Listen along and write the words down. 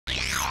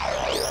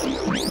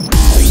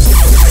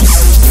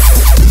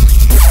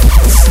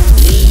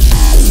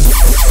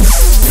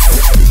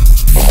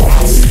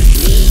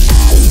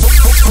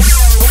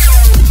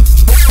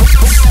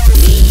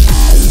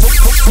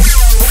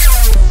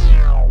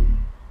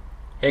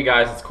Hey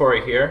guys, it's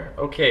Corey here.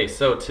 Okay,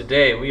 so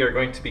today we are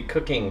going to be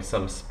cooking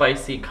some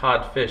spicy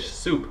codfish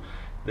soup.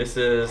 This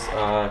is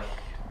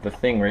the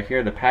thing right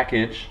here, the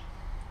package,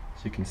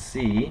 as you can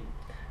see.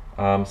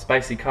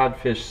 Spicy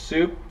codfish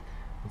soup.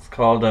 It's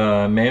called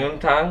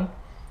Mae-un-tang,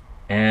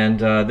 and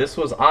this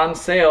was on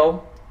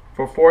sale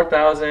for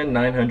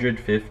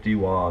 4,950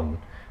 won.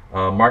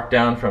 Marked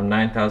down from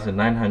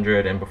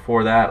 9,900, and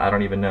before that, I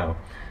don't even know.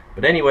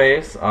 But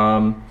anyways,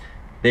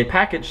 they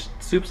package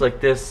soups like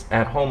this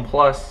at Home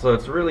Plus, so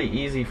it's really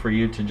easy for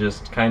you to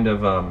just kind of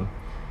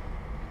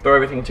throw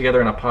everything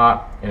together in a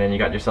pot, and then you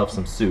got yourself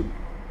some soup.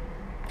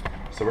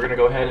 So we're gonna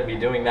go ahead and be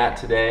doing that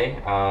today.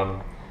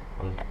 I'm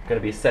gonna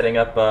be setting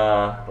up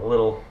a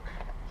little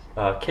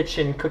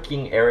kitchen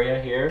cooking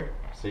area here,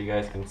 so you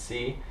guys can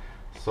see.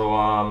 So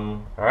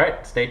all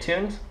right, stay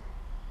tuned.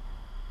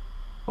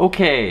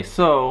 Okay,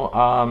 so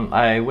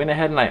I went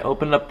ahead and I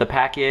opened up the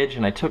package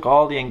and I took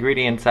all the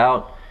ingredients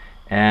out.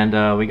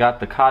 And we got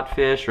the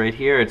codfish right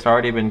here. It's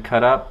already been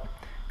cut up.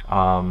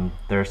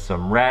 There's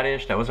some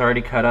radish that was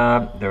already cut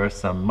up. There was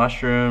some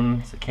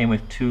mushrooms. It came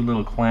with 2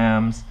 little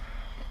clams.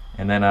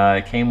 And then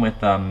it came with,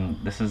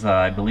 this is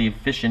I believe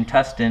fish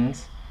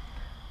intestines.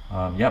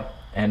 Yep.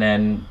 And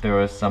then there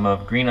was some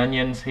of green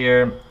onions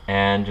here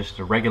and just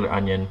a regular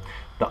onion.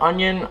 The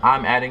onion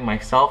I'm adding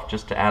myself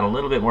just to add a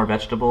little bit more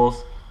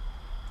vegetables.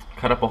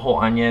 Cut up a whole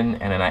onion,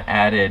 and then I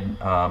added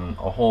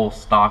a whole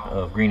stalk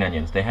of green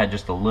onions. They had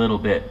just a little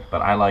bit,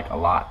 but I like a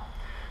lot.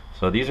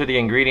 So these are the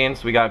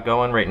ingredients we got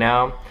going right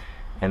now.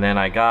 And then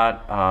I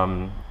got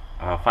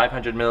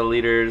 500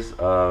 milliliters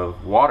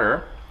of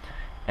water,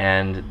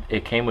 and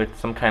it came with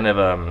some kind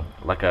of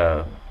like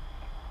a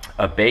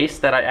base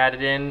that I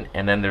added in.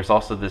 And then there's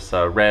also this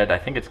red, I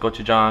think it's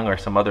gochujang or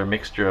some other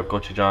mixture of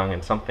gochujang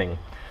and something.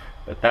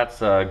 But that's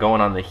going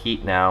on the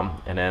heat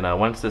now, and then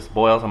once this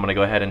boils, I'm gonna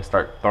go ahead and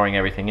start throwing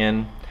everything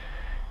in,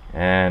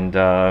 and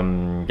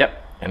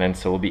yep, and then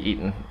so we'll be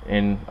eating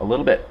in a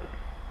little bit.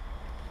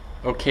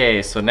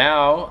 Okay, so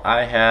now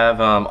I have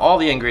all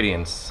the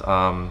ingredients.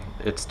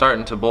 It's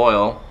starting to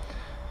boil.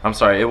 I'm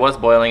sorry, it was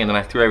boiling, and then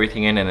I threw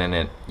everything in, and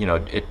then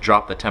it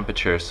dropped the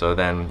temperature. So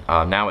then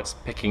now it's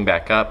picking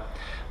back up.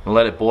 I'm gonna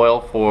let it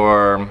boil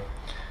for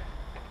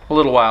a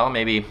little while,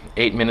 maybe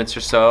 8 minutes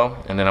or so,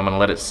 and then I'm gonna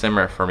let it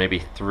simmer for maybe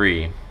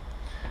 3.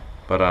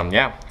 But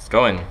yeah, it's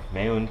going.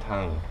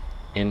 Mae-un-tang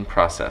in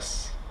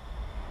process.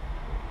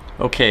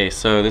 Okay,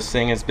 so this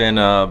thing has been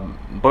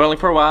boiling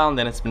for a while, and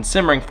then it's been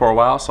simmering for a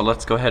while, so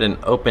let's go ahead and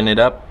open it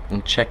up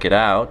and check it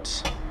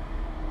out.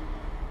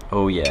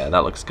 Oh yeah,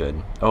 that looks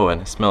good. Oh,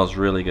 and it smells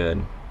really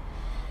good.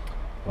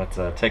 Let's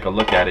take a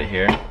look at it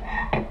here.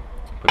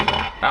 Put it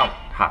out.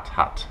 Hot,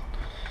 hot.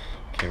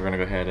 Okay, we're gonna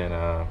go ahead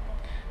and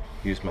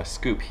use my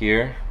scoop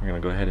here. We're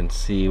gonna go ahead and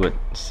see what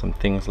some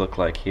things look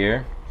like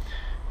here.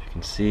 As you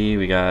can see,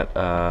 we got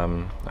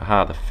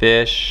the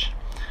fish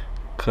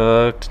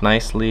cooked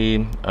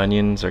nicely.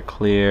 Onions are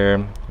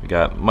clear. We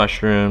got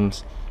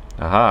mushrooms.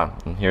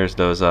 And here's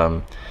those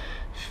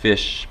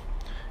fish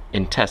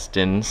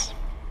intestines.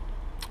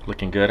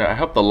 Looking good. I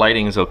hope the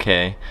lighting's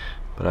okay,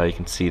 but you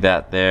can see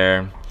that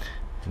there.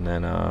 And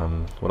then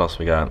what else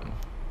we got?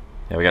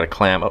 Yeah, we got a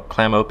clam. Oh,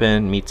 clam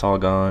open. Meat's all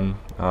gone.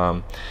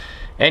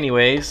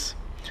 Anyways,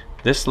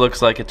 this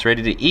looks like it's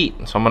ready to eat,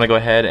 so I'm gonna go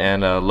ahead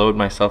and load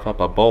myself up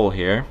a bowl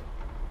here.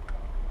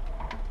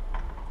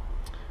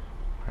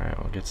 Alright,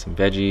 we'll get some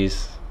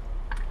veggies,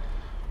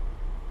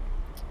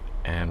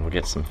 and we'll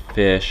get some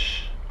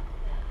fish.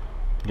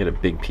 Get a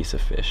big piece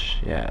of fish.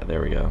 Yeah,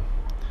 there we go.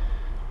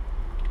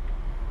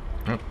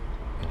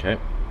 Okay,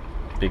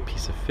 big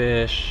piece of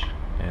fish,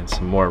 and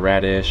some more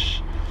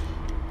radish,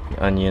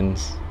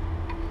 onions.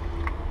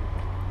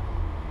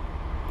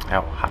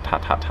 Ow, hot,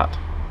 hot, hot, hot.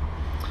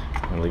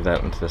 I'm gonna leave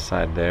that into the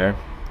side there.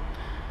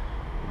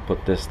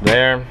 Put this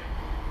there.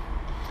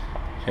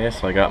 Okay,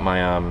 so I got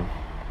my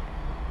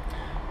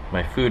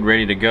my food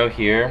ready to go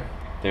here.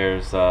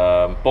 There's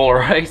a bowl of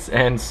rice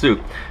and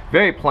soup.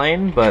 Very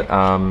plain, but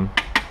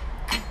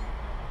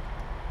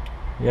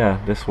yeah,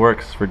 this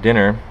works for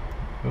dinner.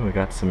 Ooh, we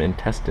got some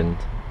intestines.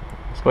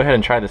 Let's go ahead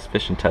and try this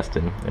fish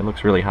intestine. It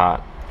looks really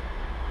hot.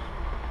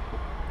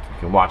 You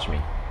can watch me.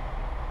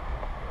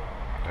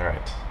 All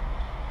right.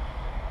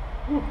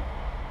 Ooh.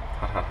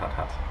 Hot, hot, hot,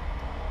 hot.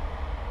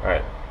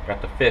 Alright,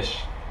 got the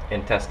fish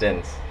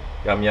intestines.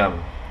 Yum,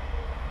 yum.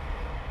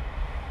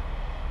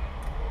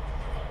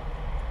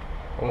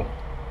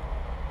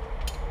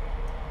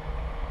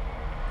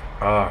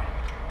 Oh.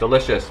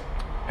 Delicious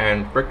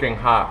and freaking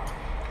hot,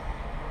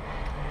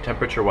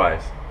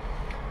 temperature-wise.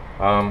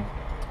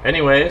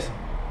 Anyways,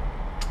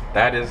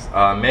 that is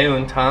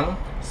Mae-un-tang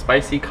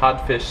spicy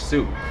codfish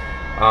soup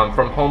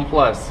from Home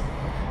Plus.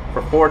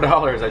 For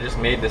 $4, I just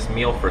made this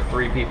meal for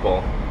 3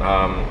 people.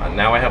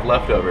 Now I have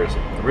leftovers.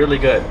 Really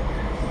good.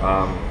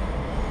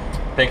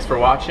 Thanks for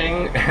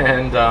watching,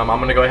 and I'm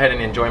gonna go ahead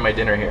and enjoy my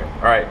dinner here.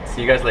 All right,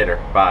 see you guys later.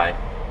 Bye.